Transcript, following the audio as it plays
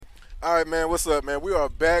All right, man. What's up, man? We are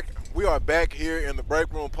back. We are back here in the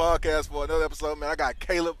Breakroom podcast for another episode, man. I got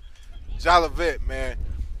Caleb Jolivette, man,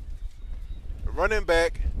 running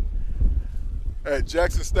back at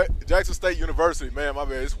Jackson State University. Man, my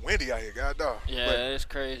bad. It's windy out here, god dog. Yeah, But, it's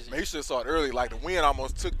crazy. man, you should have saw it early. Like the wind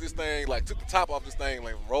almost took this thing, like took the top off this thing,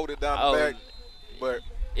 like rolled it down Oh, the back. But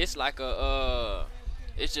it's like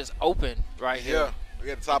it's just open right here. yeah, we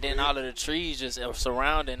got the top. And then of all of the trees just are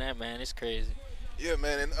surrounding that, man. It's crazy. Yeah,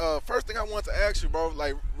 man. And first thing I want to ask you, bro,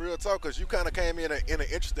 like real talk, because you kind of came in an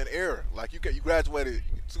interesting era. Like you graduated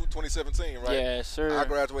 2017, right? Yeah, sir. I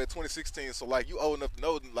graduated 2016, so like you old enough to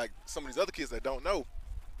know, like some of these other kids that don't know,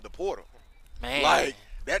 the portal, Man. like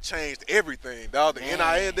that changed everything, dog. The Man.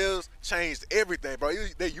 NIL deals changed everything, bro.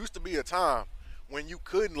 There used to be a time when you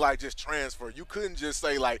couldn't like just transfer. You couldn't just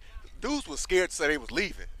say like dudes was scared to say they was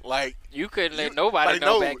leaving. Like You couldn't let nobody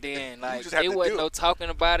know back then. you Like just have it to wasn't do no it. talking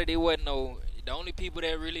about it. It wasn't no. The only people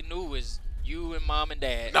that really knew was you and mom and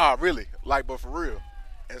dad. Nah, really. Like, but for real.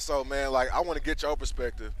 And so, man, like, I want to get your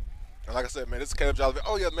perspective. And like I said, man, this is Caleb Jolivetter.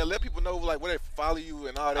 Oh, yeah, man, let people know, like, where they follow you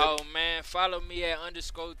and all that. Oh man, follow me at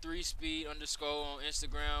 _3speed_ on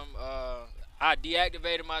Instagram. I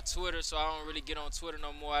deactivated my Twitter, so I don't really get on Twitter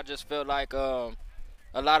no more. I just felt like a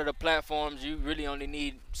lot of the platforms, you really only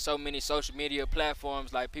need so many social media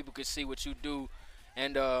platforms, like people could see what you do.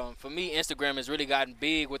 And for me, Instagram has really gotten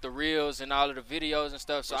big with the reels and all of the videos and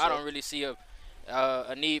stuff, so For I sure. don't really see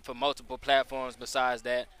a need for multiple platforms besides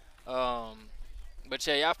that. But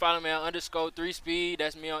yeah, y'all follow me on _3speed.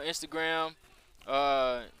 That's me on Instagram.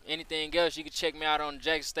 Anything else, you can check me out on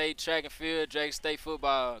Jackson State track and field, Jackson State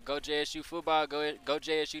football. Go JSU football, go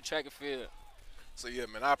JSU track and field. So, yeah,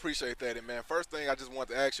 man, I appreciate that. And, man, first thing I just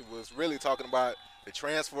wanted to ask you was really talking about the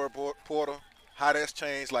transfer portal, how that's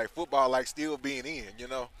changed, like, football, like, still being in, you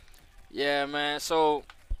know? Yeah, man. So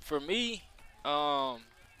for me, I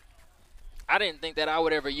didn't think that I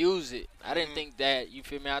would ever use it. I didn't think that, you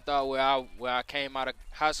feel me? I thought where I came out of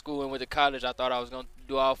high school and went to college, I thought I was gonna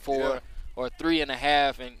do all four Yeah. or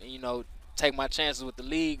 3.5, and take my chances with the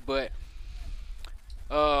league. But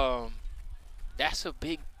that's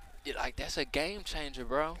that's a game changer,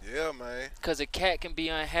 bro. Yeah, man. Cause a cat can be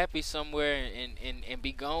unhappy somewhere and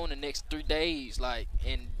be gone the next 3 days, like,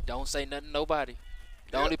 and don't say nothing to nobody.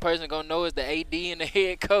 The Yeah. only person gonna know is the AD and the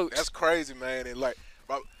head coach. That's crazy, man. And, like,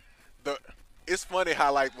 bro, it's funny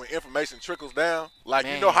how, like, when information trickles down, like,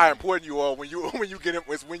 you know Man. how important you are when you get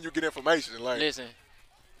information. Like, Listen,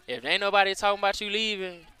 if ain't nobody talking about you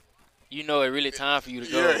leaving, you know it really time for you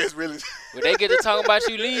to go. yeah, it's really. When they get to talking about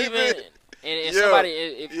you leaving, and Yeah,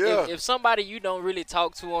 somebody, yeah. if somebody you don't really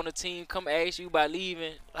talk to on the team come ask you about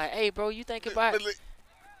leaving, like, hey, bro, you think about it?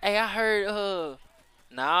 Hey, I heard,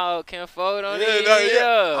 no, can't fold on Yeah, it. no,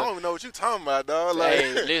 yeah. I don't even know what you talking about, dog. Like,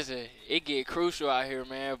 Hey, listen, it get crucial out here,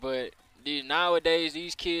 man. But nowadays,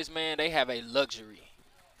 these kids, man, they have a luxury.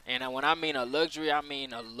 And when I mean a luxury, I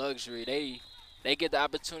mean a luxury. They get the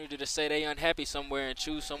opportunity to say they unhappy somewhere and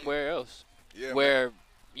choose somewhere else. yeah, man. Where,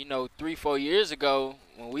 3-4 years ago,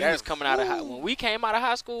 when we That's- was coming out of when we came out of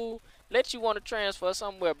high school, let you want to transfer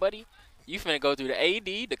somewhere, buddy. You finna go through the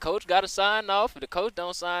AD. The coach got to sign off. If the coach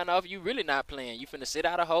don't sign off, you really not playing. You finna sit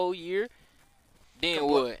out a whole year. Then Come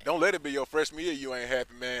on, what? don't let it be your freshman year. You ain't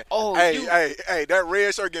happy, man. Oh, hey, that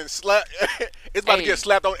red shirt getting slapped. It's about to Hey. get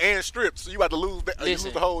slapped on and stripped. So you about to lose. You lose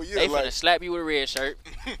Listen, the whole year. they Like, finna slap you with a red shirt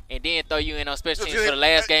and then throw you in on special Just teams for the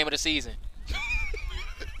get- last game of the season.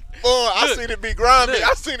 boy, I Look, seen it be grimy. look.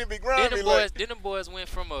 I seen it be grimy. Then the boys went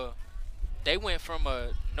from a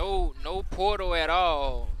no portal at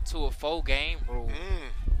all to a 4-game rule.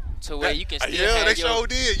 To where you can still yeah, have they your, sure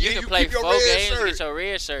did. You Yeah, can you play keep your 4 red games and shirt. get your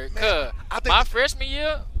red shirt. Man, Cause I think- my freshman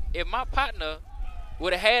year, if my partner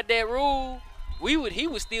would have had that rule, he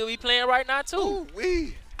would still be playing right now too. Ooh,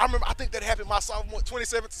 wee. I remember. I think that happened my sophomore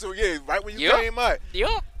 2017. So yeah, right when you Yep. came out.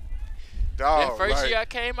 Yup. Dog, That first like, year I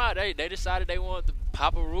came out, they decided they wanted to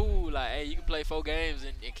pop a rule like, hey, you can play 4 games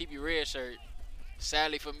and keep your red shirt.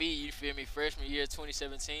 Sadly for me, you feel me, freshman year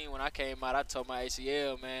 2017, when I came out, I tore my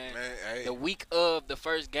ACL, man. man, hey. The week of the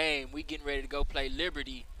first game, we getting ready to go play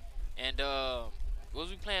Liberty. And was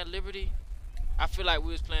we playing Liberty? I feel like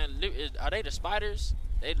we was playing Are they the Spiders?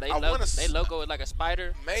 They logo is like a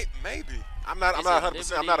spider. Maybe. I'm not Is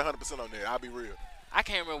 100%. it I'm not 100% on that. I'll be real. I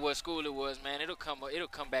can't remember what school it was, man. It'll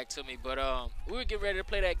come back to me. But we were getting ready to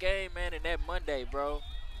play that game, man, and that Monday, bro.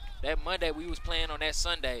 That Monday we was playing on that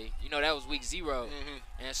Sunday. That was week 0.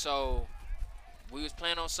 Mm-hmm. And so we was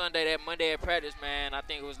playing on Sunday. That Monday at practice, man, I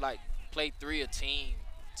think it was like play 3 a team.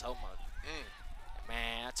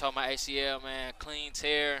 Man, I tore my ACL, man, clean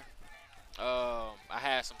tear. I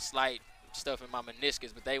had some slight stuff in my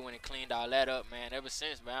meniscus, but they went and cleaned all that up, man. Ever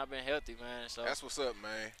since, man, I've been healthy, man. So That's what's up,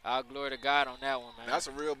 man. all glory to God on that one, man. That's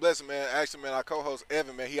a real blessing, man. Actually, man, our co-host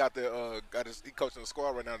Evan, man, he out there he coaching the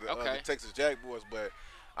squad right now, the Texas Jaguars. But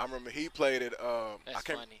I remember he played it. That's I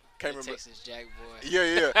can't funny. remember. Texas Jaguars.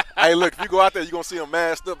 Yeah. Hey, look, if you go out there, you're gonna see them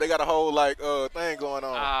masked up. They got a whole thing going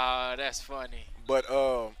on. Ah, that's funny. But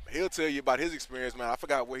he'll tell you about his experience, man. I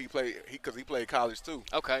forgot where he played, because he played college too.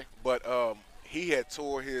 Okay. But he had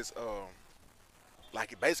tore his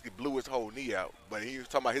he basically blew his whole knee out. But he was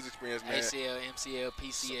talking about his experience, man. ACL, MCL,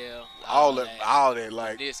 PCL, all that,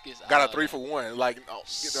 like meniscus, got a 3-for-1, like you know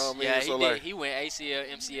what I mean? Yeah, so he did. like He went ACL,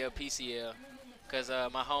 MCL, PCL. Cause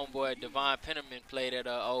my homeboy Devon Penniman played at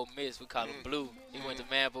Ole Miss. We call him Blue. He went to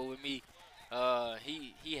Manville with me.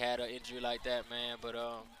 He had an injury like that, man. But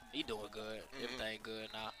he doing good. Everything good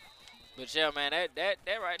now. But yeah, man, that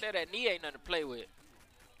right there, that knee ain't nothing to play with.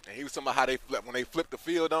 And he was talking about how when they flip the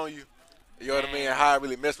field on you. You know what I mean? How it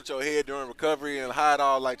really messed with your head during recovery and how it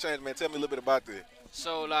all changed, man. Tell me a little bit about that.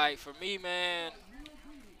 So like for me, man,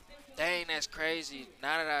 dang, that's crazy.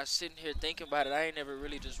 Now that I'm sitting here thinking about it, I ain't never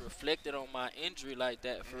really just reflected on my injury like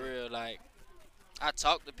that for real. Like I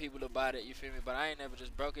talked to people about it, you feel me? But I ain't never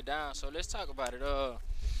just broke it down. So let's talk about it.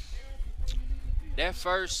 That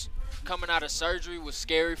first coming out of surgery was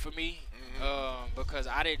scary for me because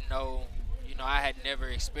I didn't know, I had never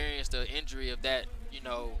experienced an injury of that,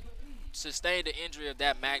 sustained an injury of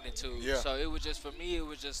that magnitude. Yeah. So it was just, for me, it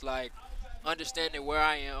was just like understanding where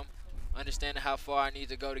I am, understanding how far I need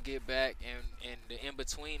to go to get back, and the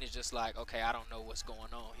in-between is just like, okay, I don't know what's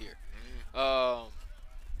going on here.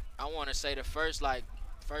 I want to say the first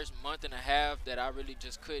month and a half that I really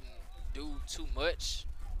just couldn't do too much.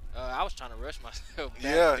 I was trying to rush myself back,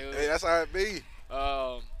 Yeah, dude. hey, that's how it be.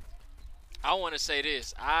 I want to say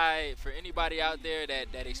this. For anybody out there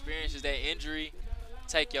that experiences that injury,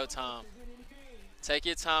 take your time. Take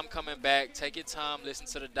your time coming back. Take your time, listen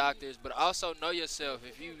to the doctors, but also know yourself.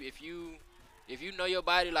 If you know your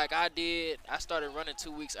body like I did, I started running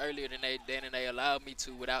 2 weeks earlier than they allowed me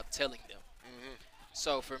to without telling them.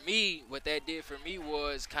 So for me, what that did for me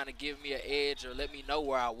was kind of give me an edge or let me know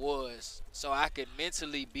where I was so I could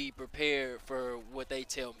mentally be prepared for what they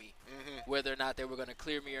tell me, whether or not they were going to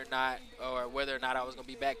clear me or not, or whether or not I was going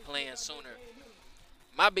to be back playing sooner.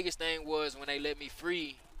 My biggest thing was when they let me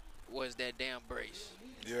free was that damn brace.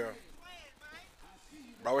 Yeah.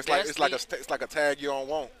 Bro, it's like a tag you don't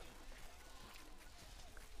want.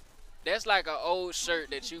 That's like an old shirt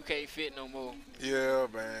that you can't fit no more. Yeah,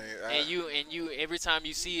 man. And you every time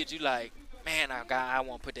you see it, you like, man, I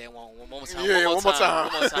want to put that on one more time. Yeah, one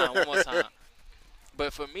more time.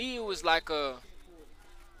 But for me, it was like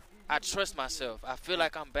I trust myself. I feel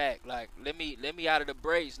like I'm back. Like let me out of the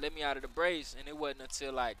brace. Let me out of the brace. And it wasn't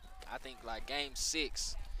until I think game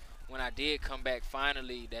 6 when I did come back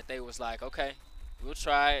finally that they was like, okay, we'll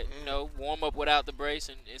try it. Warm up without the brace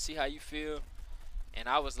and see how you feel. And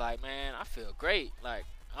I was like, man, I feel great. Like,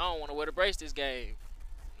 I don't want to wear the brace this game.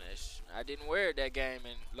 I didn't wear it that game.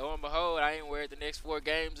 And lo and behold, I didn't wear it the next 4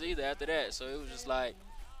 games either after that. So it was just like,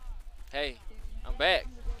 hey, I'm back.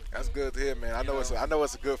 That's good to hear, man. I know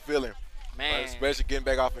it's a good feeling. Man. Like, especially getting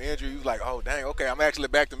back off an injury, you was like, oh, dang, okay, I'm actually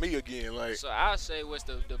back to me again. Like, so I'll say what's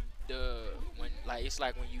the when it's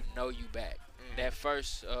like when you know you back. That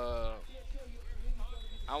first, I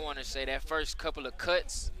want to say that first couple of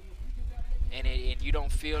cuts, and you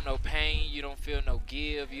don't feel no pain, you don't feel no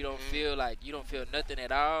give, you don't feel nothing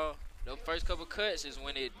at all. The first couple cuts is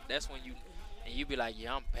that's when you be like,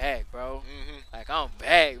 yeah, I'm back, bro. Like, I'm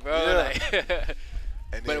back, bro. Yeah.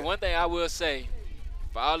 Like, but one thing I will say,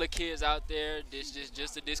 for all the kids out there, this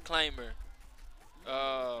just a disclaimer.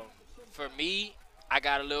 For me, I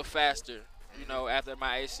got a little faster, after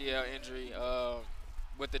my ACL injury.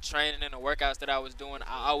 With the training and the workouts that I was doing,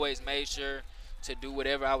 I always made sure to do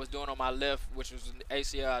whatever I was doing on my left, which was an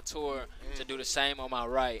ACL I tore, to do the same on my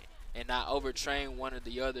right and not overtrain one or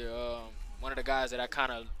the other. One of the guys that I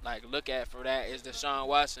kind of look at for that is Deshaun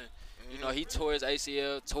Watson. He tore his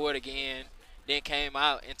ACL, tore it again, then came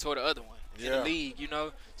out and tore the other one in the league,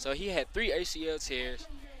 So he had 3 ACL tears,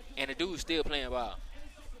 and the dude's still playing ball.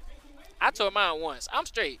 I tore mine once. I'm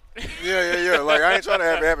straight. Yeah. Like, I ain't trying to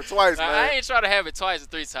have it twice, man. I ain't trying to have it twice or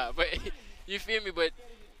 3 times, but you feel me? But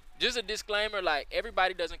just a disclaimer,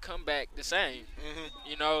 everybody doesn't come back the same.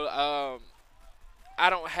 I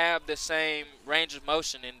don't have the same range of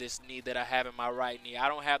motion in this knee that I have in my right knee. I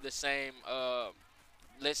don't have the same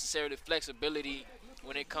necessarily flexibility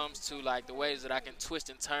when it comes to the ways that I can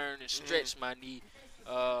twist and turn and stretch my knee.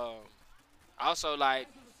 Also,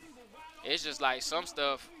 it's just some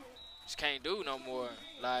stuff just can't do no more.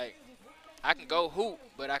 I can go hoop,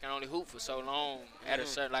 but I can only hoop for so long at a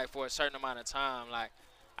Mm-hmm. certain like for a certain amount of time. Like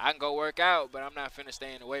I can go work out, but I'm not finna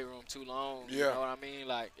stay in the weight room too long. You Yeah. know what I mean?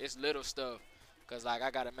 Like it's little stuff, cause like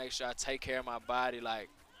I gotta make sure I take care of my body. Like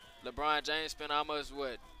LeBron James spent almost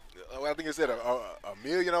what I think it said a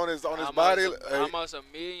million on his almost body. almost a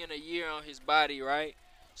million a year on his body, right?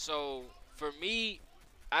 So for me,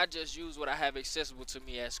 I just use what I have accessible to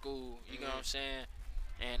me at school. You know what I'm saying?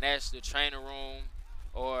 And that's the training room,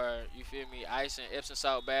 or you feel me, ice and Epsom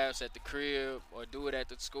salt baths at the crib, or do it at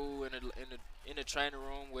the school in the training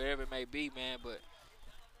room, wherever it may be, man. But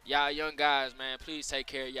y'all young guys, man, please take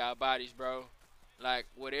care of y'all bodies, bro. Like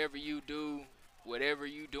whatever you do, whatever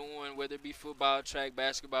you doing, whether it be football, track,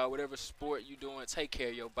 basketball, whatever sport you doing, take care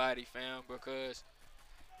of your body, fam, because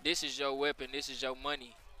this is your weapon, this is your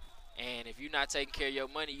money. And if you're not taking care of your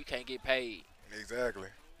money, you can't get paid. Exactly,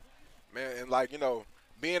 man. And like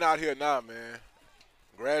being out here now, man.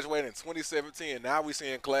 Graduated in 2017. Now we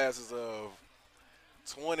seeing classes of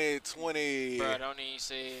 2025, Bro, don't even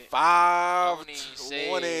say it.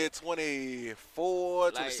 20, 24,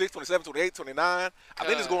 Like, 26, 27, 28, 29. I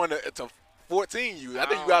think it's going to 14 youth. I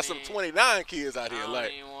think you I got don't some even- 29 kids out I here. don't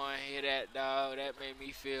Like, even want to hear that, dog. That made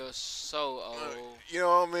me feel so old. you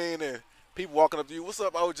know what I mean? And people walking up to you, what's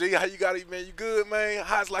up, OG? How you got it, man? You good, man?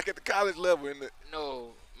 How it's like at the college level? And No,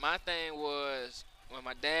 my thing was when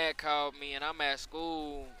my dad called me and I'm at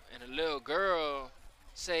school and a little girl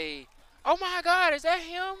say, "Oh my God, is that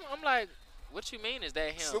him?" I'm like, "What you mean is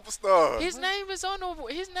that him?" superstar. His name is on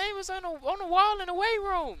the wall in the weight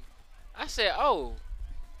room. I said, "Oh,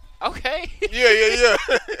 okay." Yeah.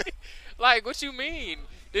 Like, what you mean?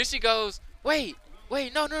 Then she goes, "Wait,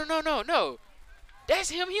 no. That's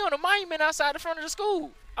him. He on the monument outside the front of the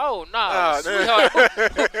school." Oh, nah, sweetheart.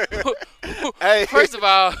 Hey. First of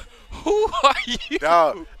all, who are you?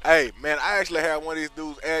 Dog, hey, man, I actually had one of these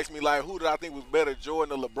dudes ask me, like, who did I think was better,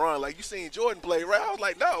 Jordan or LeBron? Like, you seen Jordan play, right? I was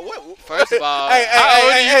like, no, what? First of all, hey, how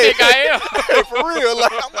old do you think I am? For real,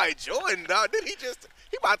 like, I'm like, Jordan, dog, he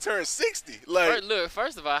about to turn 60. Like,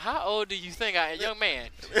 First of all, how old do you think I am? Young man.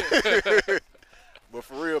 but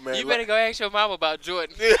for real, man. You better go ask your mom about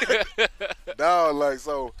Jordan. Dog, like,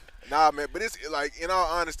 so, nah, man, but it's, like, in all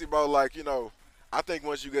honesty, bro, like, I think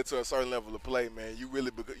once you get to a certain level of play, man, you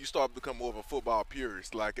start to become more of a football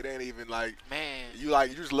purist. Like, it ain't even like Man. you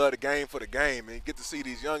just love the game for the game, and you get to see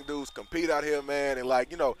these young dudes compete out here, man. And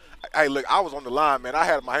like, hey, look, I was on the line, man. I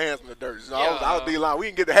had my hands in the dirt. I was D-line. We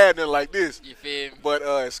didn't get to have nothing like this. You feel me?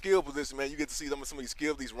 But skill position, man, you get to see some of these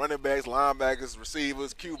skills, these running backs, linebackers,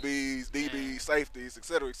 receivers, QBs, DBs, safeties, et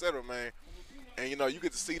cetera, man. And you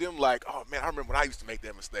get to see them like, oh man, I remember when I used to make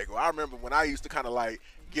that mistake, or I remember when I used to kind of like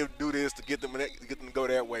do this to get them to go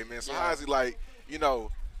that way, man. So how is it like,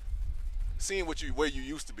 seeing where you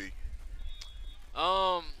used to be?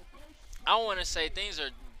 I want to say things are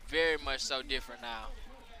very much so different now.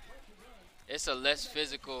 It's a less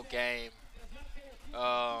physical game.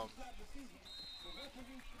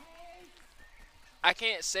 I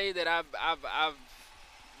can't say that I've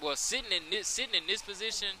sitting in this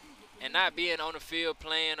position and not being on the field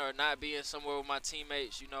playing or not being somewhere with my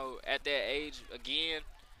teammates, at that age again,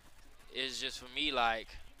 is just for me like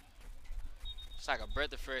it's like a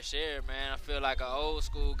breath of fresh air, man. I feel like an old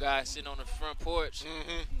school guy sitting on the front porch.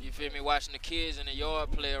 Mm-hmm. You feel me? Watching the kids in the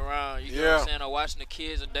yard play around. You know what I'm saying? Or watching the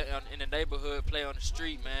kids in the neighborhood play on the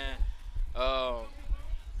street, man.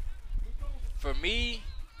 For me,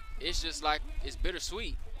 it's just like it's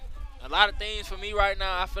bittersweet. A lot of things for me right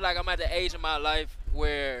now, I feel like I'm at the age of my life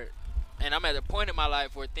and I'm at the point in my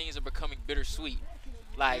life where things are becoming bittersweet.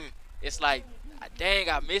 Like, it's like, dang,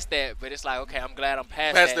 I missed that, but it's like, okay, I'm glad I'm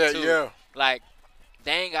past that too. Yeah. Like,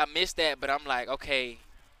 dang, I missed that, but I'm like, okay,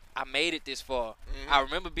 I made it this far. I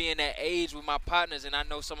remember being that age with my partners, and I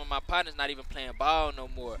know some of my partners not even playing ball no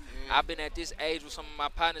more. I've been at this age with some of my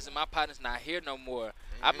partners, and my partners not here no more.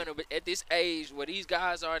 I've been at this age where these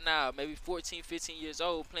guys are now, maybe 14, 15 years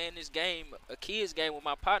old, playing this game, a kid's game with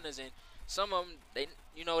my partners, and some of them,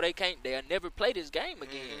 they'll never play this game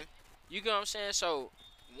again. You get what I'm saying? So,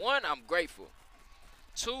 one, I'm grateful.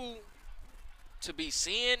 Two, to be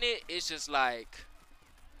seeing it, it's just like,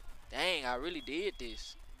 dang, I really did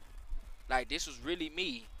this. Like, this was really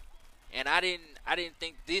me. And I didn't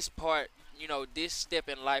think this part, this step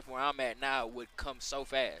in life where I'm at now would come so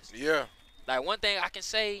fast. Yeah. Like, one thing I can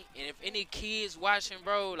say, and if any kids watching,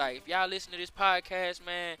 bro, like, if y'all listen to this podcast,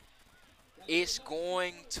 man, it's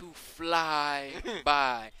going to fly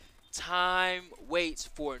by. Time waits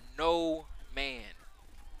for no man.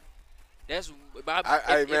 That's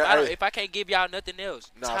if I can't give y'all nothing else.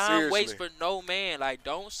 Time seriously. waits for no man. Like,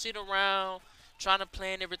 don't sit around trying to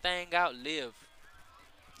plan everything out. Live.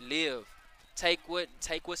 take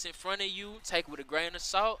what's in front of you, take it with a grain of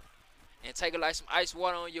salt, and take it like some ice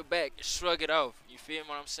water on your back and shrug it off. You feel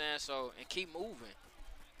what I'm saying? So, and keep moving.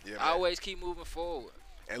 Yeah, man. Always keep moving forward.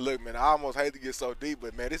 And look, man, I almost hate to get so deep,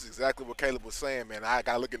 but man, this is exactly what Caleb was saying, man. I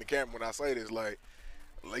gotta look in the camera when I say this. Like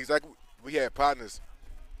exactly, we had partners,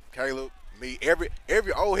 Caleb, me, every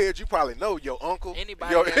old head you probably know, your uncle,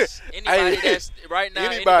 Anybody that's right now,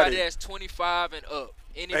 anybody that's 25 and up,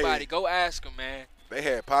 anybody, go ask them, man. They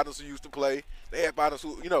had partners who used to play. They had partners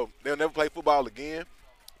who, they'll never play football again.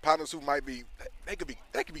 Partners who might be, they could be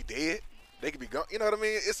dead. They could be gone. You know what I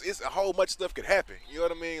mean? It's a whole bunch of stuff could happen. You know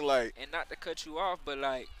what I mean? Like, and not to cut you off, but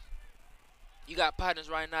like, you got partners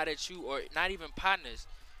right now that you, or not even partners,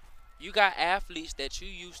 you got athletes that you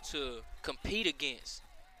used to compete against,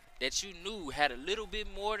 that you knew had a little bit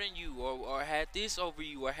more than you, or had this over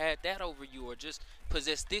you, or had that over you, or just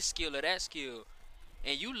possessed this skill or that skill.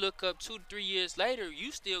 And you look up 2-3 years later,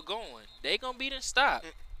 you still going. They gonna be done stop.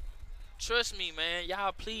 Trust me, man.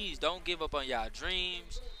 Y'all, please don't give up on y'all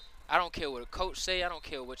dreams. I don't care what a coach say. I don't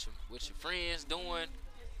care what your friends doing.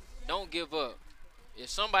 Don't give up. If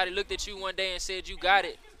somebody looked at you one day and said you got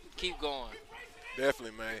it, keep going.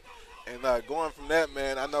 Definitely, man. And going from that,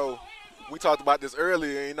 man, I know we talked about this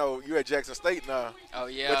earlier. You at Jackson State now. Oh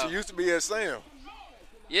yeah. But you used to be at Sam.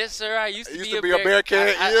 Yes, sir. I used to be a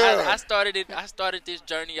Bearcat. I started this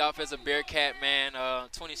journey off as a Bearcat, man.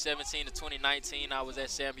 2017 to 2019, I was at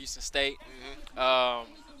Sam Houston State.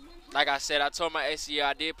 Like I said, I tore my ACL.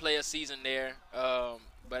 I did play a season there,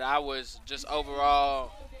 but I was just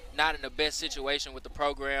overall not in the best situation with the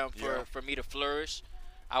program for me to flourish.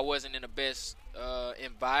 I wasn't in the best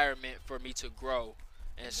environment for me to grow,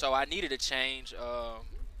 and so I needed a change.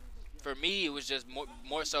 For me, it was just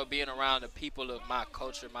more so being around the people of my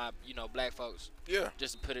culture, my black folks. Yeah.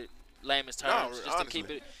 Just to put it layman's terms,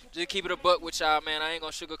 honestly. to keep it a buck with y'all, man. I ain't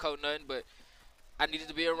gonna sugarcoat nothing, but I needed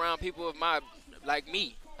to be around people of like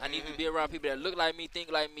me. I needed to be around people that look like me,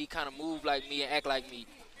 think like me, kind of move like me, and act like me.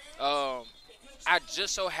 I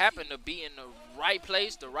just so happened to be in the right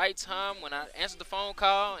place, the right time when I answered the phone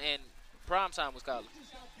call and prime time was calling.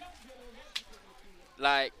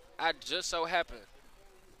 Like, I just so happened.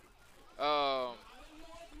 For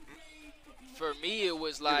me, it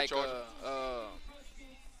was like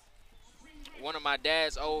one of my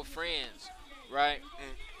dad's old friends, right?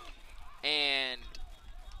 And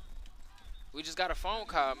we just got a phone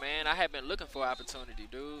call, man. I had been looking for an opportunity,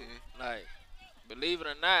 dude. Like, believe it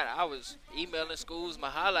or not, I was emailing schools my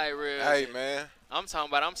highlight reels. Hey, man. I'm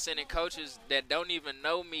talking about I'm sending coaches that don't even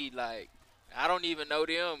know me. Like, I don't even know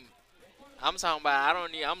them. I'm talking about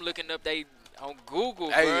I'm looking up they on Google,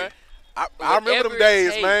 bro. I remember them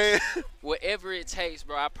days, man. Whatever it takes,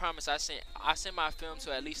 bro. I promise. I sent my film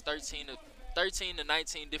to at least 13 to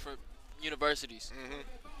 19 different universities.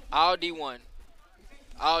 All D1,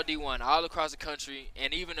 all across the country,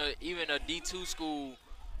 and even a D2 school.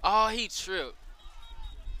 Oh, he tripped.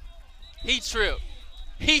 Hey,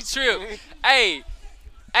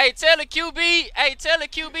 tell the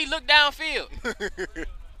QB, look downfield.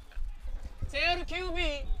 Tell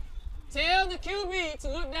the QB to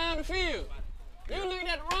look down the field. You looking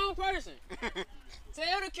at the wrong person.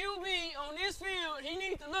 Tell the QB on this field he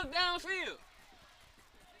needs to look downfield.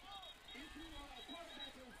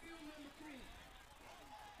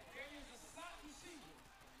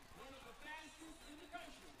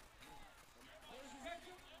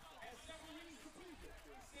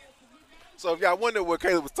 So if y'all wonder what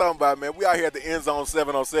Caleb was talking about, man, we out here at the Endzone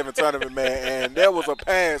 7-on-7 tournament, man, and there was a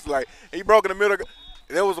pass, like, he broke in the middle.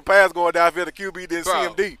 There was a pass going downfield. The QB didn't see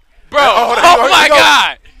him deep. Bro, oh my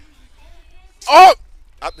God. Oh!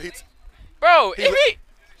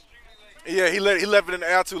 He left it in the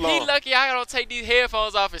air too long. He lucky I don't take these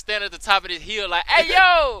headphones off and stand at the top of this hill like, hey,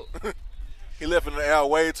 yo. He left it in the air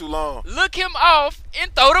way too long. Look him off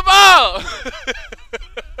and throw the ball.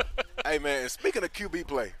 Hey, man, speaking of QB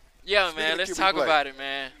play. Yeah, man, let's talk about it,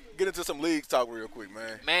 man. Get into some leagues talk real quick,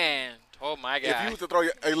 man. Man, oh, my God. If you was to throw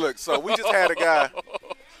hey, look, so we just had a guy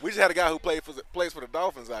who plays for the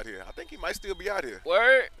Dolphins out here. I think he might still be out here.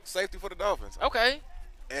 Word. Safety for the Dolphins. Okay.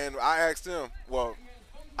 And I asked him, well,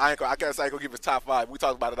 I can't say I ain't gonna give his top 5. We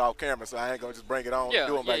talked about it off camera, so I ain't gonna just bring it on and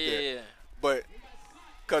do him like that. Yeah. But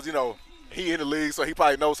because he in the league, so he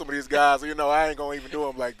probably knows some of these guys. So, I ain't gonna even do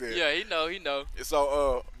him like that. Yeah, he know.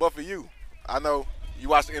 So, but for you, I know you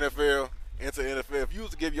watch the NFL, into NFL. If you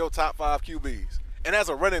was to give your top 5 QBs, and as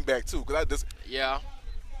a running back too,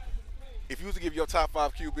 if you was to give your top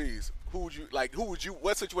 5 QBs,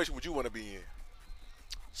 what situation would you want to be in?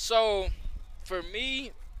 So, for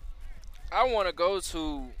me, I want to go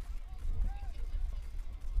to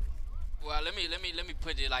Well, let me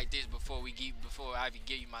put it like this before I even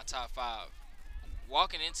give you my top 5.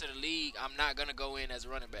 Walking into the league, I'm not gonna go in as a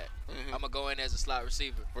running back. Mm-hmm. I'm gonna go in as a slot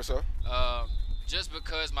receiver. For sure. Just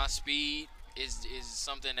because my speed is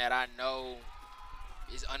something that I know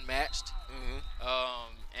is unmatched.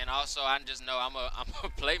 Mm-hmm. And also I just know I'm a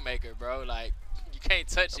playmaker, bro. Like you can't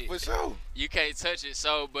touch it. For sure. You can't touch it.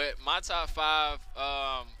 So, but my top 5,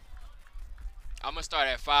 I'm gonna start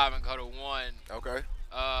at 5 and go to 1. Okay.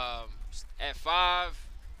 At 5,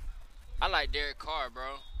 I like Derek Carr,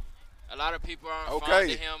 bro. A lot of people aren't Okay.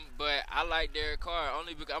 fond of him, but I like Derek Carr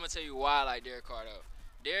only because I'm gonna tell you why I like Derek Carr though.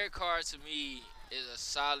 Derek Carr to me is a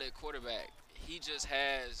solid quarterback. He just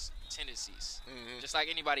has tendencies, just like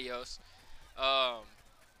anybody else.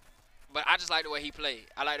 But I just like the way he played.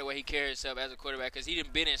 I like the way he carries himself as a quarterback because he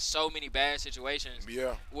done been in so many bad situations.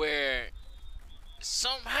 Yeah. Where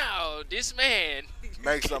somehow this man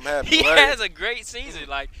Make something happen. he right? has a great season.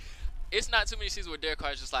 Like it's not too many seasons where Derek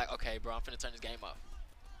Carr is just like, okay, bro, I'm finna turn this game off.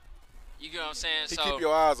 You get what I'm saying? He so keep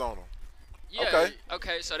your eyes on him. yeah.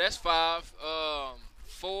 Okay. So that's 5.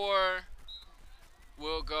 4.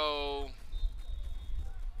 We'll go.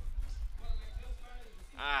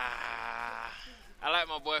 I like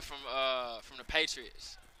my boy from the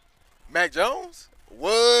Patriots. Mac Jones?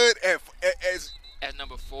 What? As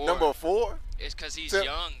Number 4. number 4? It's because he's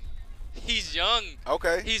young. He's young.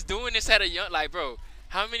 Okay. He's doing this at a young. Like, bro,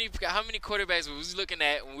 how many quarterbacks was we looking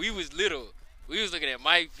at when we was little? We was looking at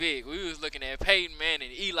Mike Vick. We was looking at Peyton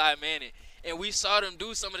Manning, Eli Manning, and we saw them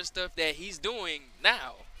do some of the stuff that he's doing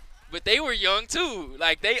now. But they were young too.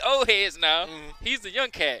 Like they old heads now. He's the young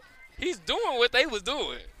cat. He's doing what they was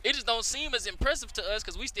doing. It just don't seem as impressive to us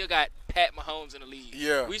because we still got Pat Mahomes in the league.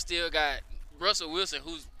 Yeah. We still got Russell Wilson,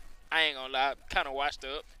 who's I ain't gonna lie, kind of washed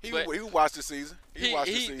up. He watched the season.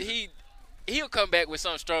 He'll come back with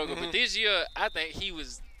something stronger. But this year, I think he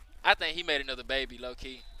made another baby, low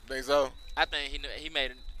key. Think so? I think he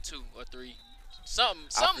made 2 or 3. Something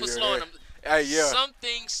was slowing him. Yeah.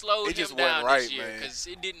 Something slowed him down right, this year man. because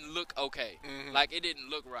it didn't look okay. Like it didn't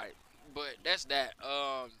look right. But that's that.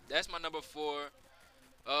 That's my number 4.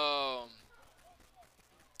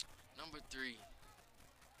 Number 3.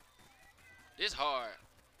 This hard.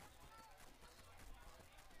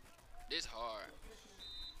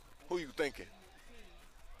 Who you thinking?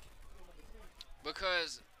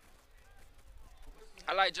 Because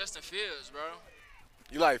I like Justin Fields, bro.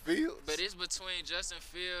 You like Fields? But it's between Justin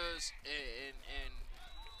Fields and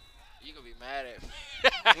you gonna be mad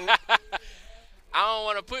at me. I don't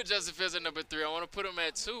want to put Justin Fields at number 3. I want to put him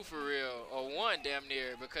at 2 for real, or 1 damn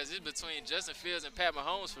near, because it's between Justin Fields and Pat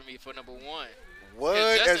Mahomes for me for number 1.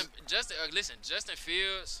 What? Justin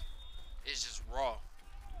Fields is just raw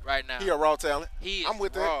right now. He a raw talent. I'm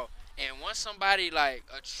with raw. And once somebody like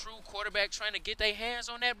a true quarterback trying to get their hands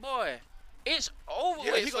on that boy, it's over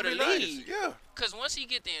with for the league. Nice. Yeah. Because once he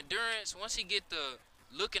get the endurance, once he get the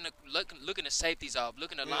looking the safeties off,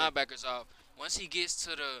 looking the linebackers off, once he gets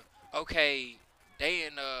to the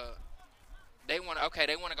they want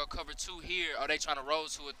to go cover 2 here, or they trying to roll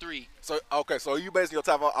to a 3. So you basing your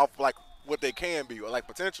top off like what they can be, or like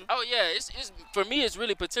potential? Oh yeah, it's for me it's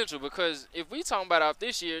really potential because if we talking about off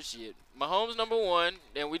this year, shit, Mahomes number 1,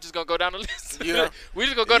 then we just gonna go down the list. Yeah. We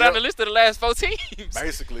just gonna go down the list of the last 4 teams.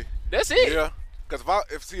 Basically. That's it. Yeah. Because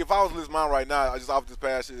if I was listing mine right now, I just off this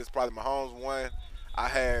past year, it's probably Mahomes 1. I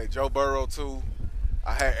had Joe Burrow 2.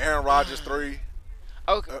 I had Aaron Rodgers 3.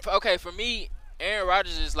 Okay, for me, Aaron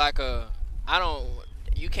Rodgers is like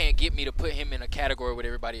you can't get me to put him in a category with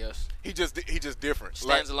everybody else. He just different.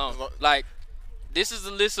 Stands alone. Like, this is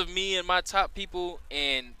the list of me and my top people,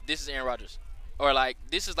 and this is Aaron Rodgers. Or, like,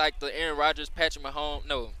 this is like the Aaron Rodgers, Patrick Mahomes.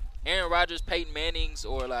 No, Aaron Rodgers, Peyton Manning's,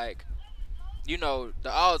 or, like, you know,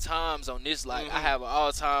 the all-times on this. Like, I have an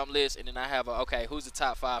all-time list, and then I have who's the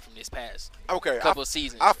top 5 from this past couple of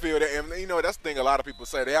seasons. I feel that, and, you know, that's the thing a lot of people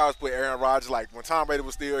say. They always put Aaron Rodgers, like, when Tom Brady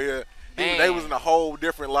was still here, they was in a whole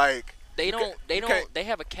different, like, they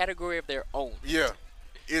have a category of their own. Yeah.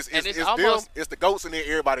 It's almost, them, it's the GOATs, and then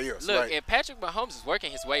everybody else. Look, like, and Patrick Mahomes is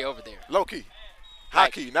working his way over there. Low key. High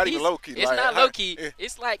key. Not even low key. It's like, not low key.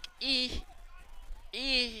 It's like,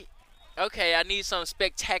 okay, I need something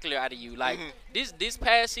spectacular out of you. Like, this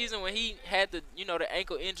past season when he had the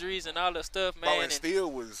ankle injuries and all that stuff, man. And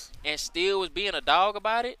still was being a dog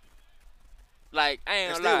about it. Like, I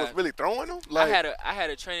ain't gonna lie. Still was really throwing them? Like, I had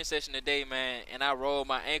a training session today, man, and I rolled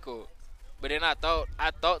my ankle. But then I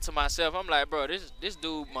thought to myself, I'm like, bro, this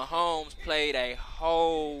dude Mahomes played a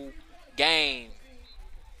whole game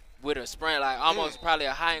with a sprain, like almost probably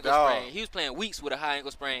a high ankle sprain. He was playing weeks with a high ankle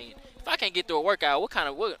sprain. If I can't get through a workout,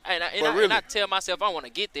 and I tell myself I want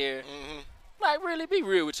to get there. Like, really, be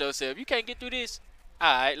real with yourself. You can't get through this.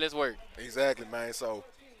 All right, let's work. Exactly, man. So,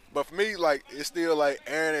 but for me, like it's still like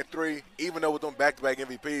Aaron at 3. Even though with them back-to-back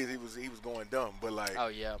MVPs, he was going dumb. But like, Oh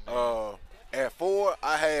yeah, man. at 4,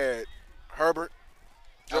 I had Herbert,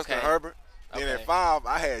 Justin Okay. Herbert. Then Okay. at 5,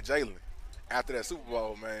 I had Jalen. After that Super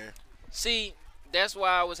Bowl, man. See, that's why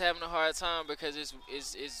I was having a hard time because it's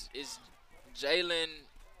Jalen,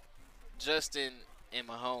 Justin, and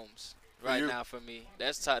Mahomes right you? now for me.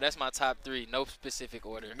 That's my top 3. No specific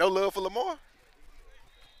order. No love for Lamar.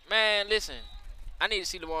 Man, listen, I need to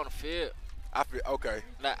see Lamar on the field. I feel okay.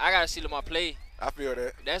 Like, I gotta see Lamar play. I feel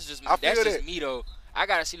that. That's just I feel just that. me though. I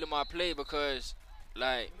gotta see Lamar play because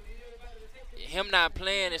like him not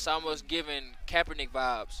playing, it's almost giving Kaepernick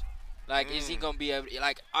vibes. Like, is he gonna be able?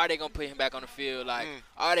 Like, are they gonna put him back on the field? Like,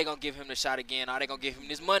 are they gonna give him the shot again? Are they gonna give him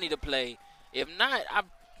this money to play? If not, I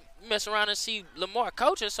mess around and see Lamar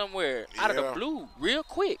coaching somewhere out of the blue real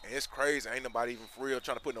quick. And it's crazy. Ain't nobody even for real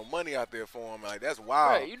trying to put no money out there for him. Like, that's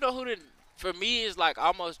wild. Right, you know who for me is like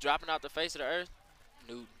almost dropping out the face of the earth?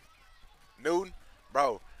 Newton,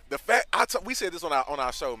 bro. The fact we said this on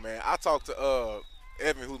our show, man. I talked to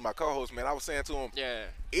Evan, who's my co-host, man. I was saying to him, yeah,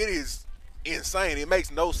 it is insane. It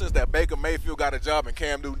makes no sense that Baker Mayfield got a job and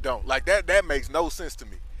Cam Newton don't. Like that makes no sense to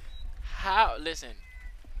me. How? Listen,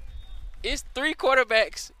 it's 3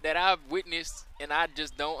 quarterbacks that I've witnessed, and I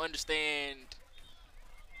just don't understand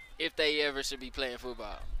if they ever should be playing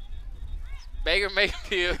football. Baker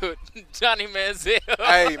Mayfield, Johnny Manziel.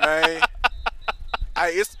 Hey, man.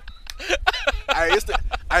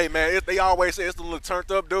 They always say it's the little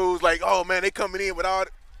turned up dudes. Like, oh man, they coming in with all.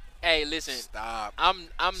 Hey, listen. Stop. I'm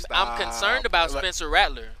concerned about Spencer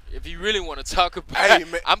Rattler. If you really want to talk about, hey,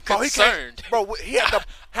 man. I'm concerned. Bro, he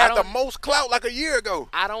had the most clout like a year ago.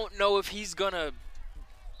 I don't know if he's gonna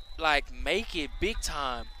like make it big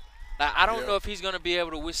time. Like, I don't know if he's gonna be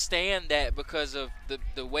able to withstand that because of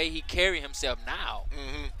the way he carry himself now.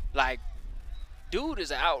 Mm-hmm. Like, dude is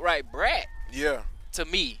an outright brat. Yeah. To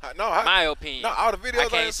me, my opinion. No, all the videos I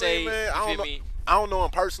can't say, man. I don't know him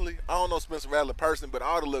personally. I don't know Spencer Rattler personally, but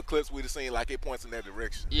all the little clips we've seen, like, it points in that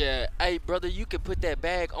direction. Yeah. Hey, brother, you could put that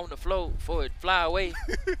bag on the floor before it fly away.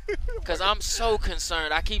 Because I'm so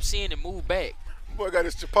concerned. I keep seeing it move back. Boy got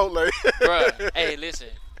his Chipotle. Bruh, hey, listen.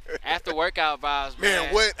 After workout vibes,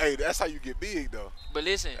 man. What? Hey, that's how you get big, though. But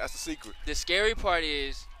listen. That's the secret. The scary part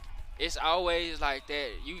is it's always like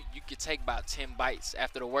that. You could take about 10 bites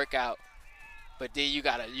after the workout. But then you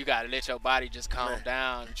gotta let your body just calm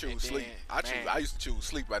down. You choose sleep. I used to choose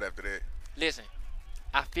sleep right after that. Listen,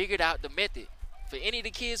 I figured out the method. For any of the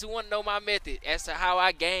kids who want to know my method as to how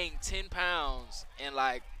I gained 10 pounds in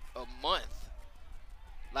like a month.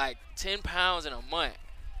 Like 10 pounds in a month.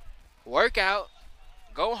 Work out,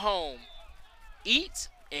 go home, eat,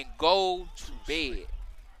 and go to bed.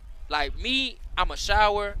 Like me, I'm a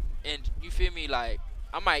shower, and you feel me? Like,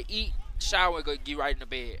 I might eat, shower, and go get right in the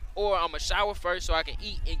bed, or I'm a shower first so I can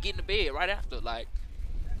eat and get in the bed right after. Like,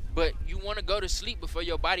 but you want to go to sleep before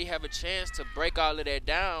your body have a chance to break all of that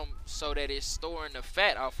down so that it's storing the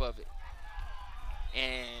fat off of it.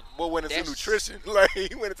 And what went into nutrition? Like,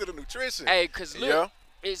 he went into the nutrition. Hey, cause look,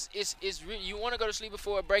 it's you want to go to sleep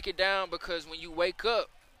before it break it down, because when you wake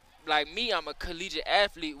up, like me, I'm a collegiate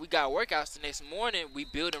athlete. We got workouts the next morning. We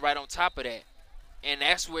building right on top of that. And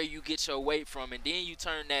that's where you get your weight from. And then you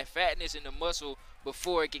turn that fatness into muscle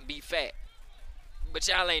before it can be fat. But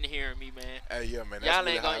y'all ain't hearing me, man. Hey, yeah, man.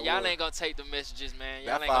 Y'all ain't gonna take the messages, man.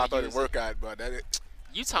 Y'all that ain't 5:30 workout, bro.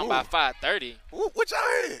 You talking about 5:30? What y'all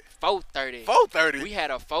had? 4:30. 4:30. We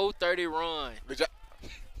had a 4:30 run.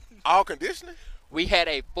 All conditioning? We had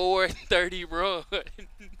a 4:30 run.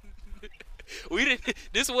 We didn't.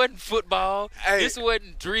 This wasn't football. Hey. This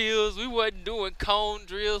wasn't drills. We wasn't doing cone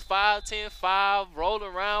drills, 5, 10, 5, roll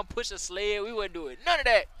around, push a sled. We wasn't doing none of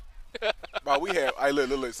that. But we had. Hey,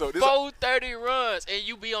 look. So this 4:30 runs, and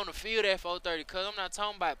you be on the field at 4:30. Cause I'm not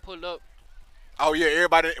talking about pull up. Oh yeah,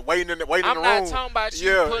 everybody waiting in the room. I'm not talking about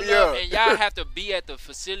you pull up, and y'all have to be at the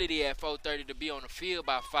facility at 4:30 to be on the field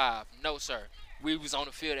by 5. No, sir. We was on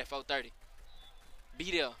the field at 4:30.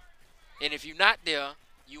 Be there, and if you're not there,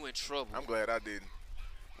 you in trouble. I'm glad I didn't.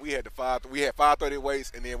 We had 5:30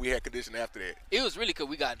 weights, and then we had conditioning after that. It was really because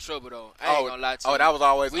we got in trouble, though. I ain't gonna lie to you. Oh, that was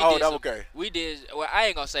always. That was okay. We did. Well, I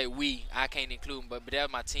ain't gonna say we. I can't include them, but that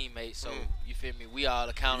was my teammates. So you feel me? We all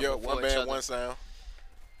accountable for one each band, other. one sound.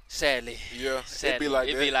 Sadly. Yeah. Sadly. It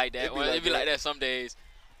be like that. It be like that some days.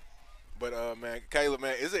 But man, Caleb,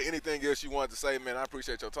 man, is there anything else you wanted to say, man? I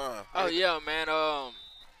appreciate your time. Oh yeah, man.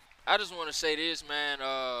 I just want to say this, man.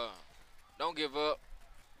 Don't give up.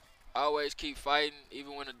 Always keep fighting,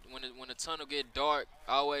 even when the tunnel get dark.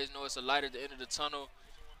 I always know it's a light at the end of the tunnel.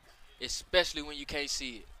 especially when you can't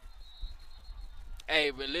see it.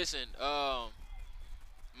 Hey, but listen,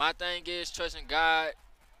 my thing is trusting God.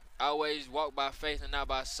 I always walk by faith and not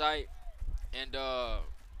by sight. And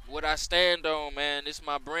what I stand on, man, this is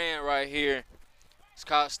my brand right here. It's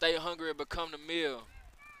called "Stay Hungry and Become the Meal,"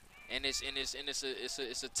 and it's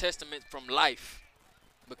a testament from life.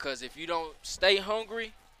 Because if you don't stay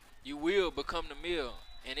hungry, you will become the meal.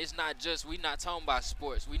 And it's not just, we not talking about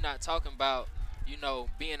sports. We not talking about,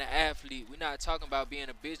 being an athlete. We not talking about being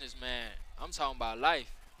a businessman. I'm talking about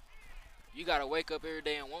life. You gotta wake up every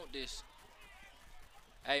day and want this.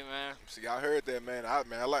 Hey man. See, y'all heard that, man. I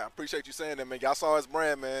appreciate you saying that, man. Y'all saw his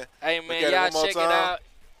brand, man. Hey man, y'all check it out.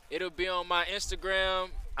 It'll be on my Instagram.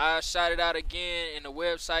 I'll shout it out again, and the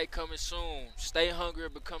website coming soon. Stay hungry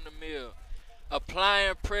and become the meal.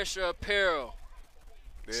 Applying Pressure Apparel.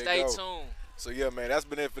 Stay tuned. So yeah, man, that's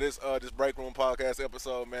been it for this Breakroom podcast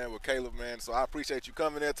episode, man, with Caleb, man. So I appreciate you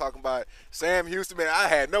coming in talking about Sam Houston, man. I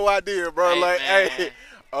had no idea, bro.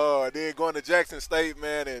 Then going to Jackson State,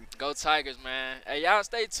 man, and go Tigers, man. Hey, y'all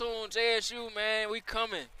stay tuned, JSU, man. We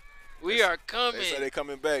coming. We are coming. They say they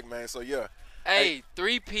coming back, man. So yeah. Hey,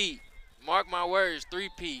 three-peat. Mark my words,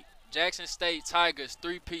 three-peat. Jackson State Tigers,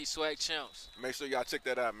 three-peat swag champs. Make sure y'all check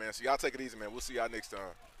that out, man. So y'all take it easy, man. We'll see y'all next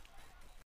time.